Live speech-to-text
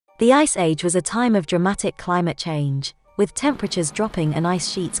The Ice Age was a time of dramatic climate change, with temperatures dropping and ice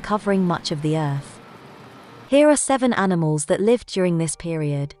sheets covering much of the Earth. Here are 7 animals that lived during this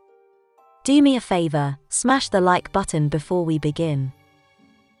period. Do me a favor, smash the like button before we begin.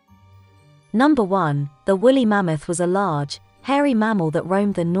 Number 1, the woolly mammoth was a large, hairy mammal that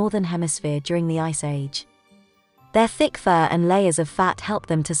roamed the northern hemisphere during the Ice Age. Their thick fur and layers of fat helped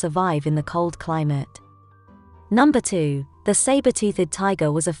them to survive in the cold climate. Number 2, the saber-toothed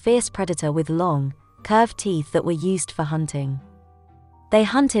tiger was a fierce predator with long, curved teeth that were used for hunting. They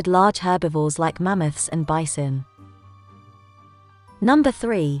hunted large herbivores like mammoths and bison. Number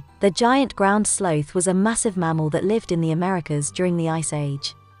 3, the giant ground sloth was a massive mammal that lived in the Americas during the Ice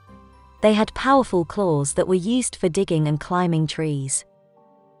Age. They had powerful claws that were used for digging and climbing trees.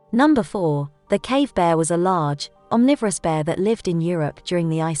 Number 4, the cave bear was a large, omnivorous bear that lived in Europe during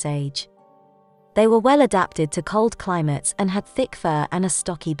the Ice Age. They were well adapted to cold climates and had thick fur and a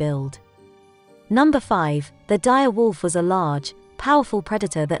stocky build. Number 5, the direwolf was a large, powerful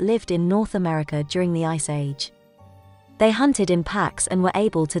predator that lived in North America during the Ice Age. They hunted in packs and were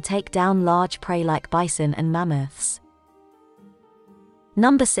able to take down large prey like bison and mammoths.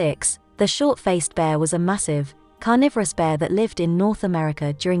 Number 6, the short-faced bear was a massive, carnivorous bear that lived in North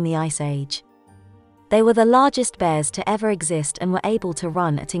America during the Ice Age. They were the largest bears to ever exist and were able to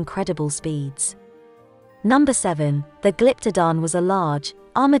run at incredible speeds. Number 7, the glyptodon was a large,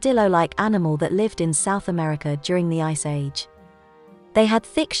 armadillo-like animal that lived in South America during the Ice Age. They had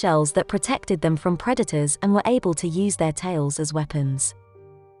thick shells that protected them from predators and were able to use their tails as weapons.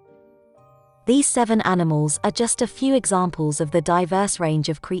 These 7 animals are just a few examples of the diverse range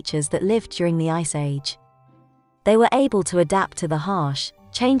of creatures that lived during the Ice Age. They were able to adapt to the harsh,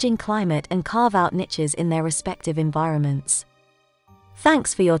 changing climate and carve out niches in their respective environments.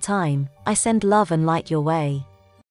 Thanks for your time. I send love and light your way.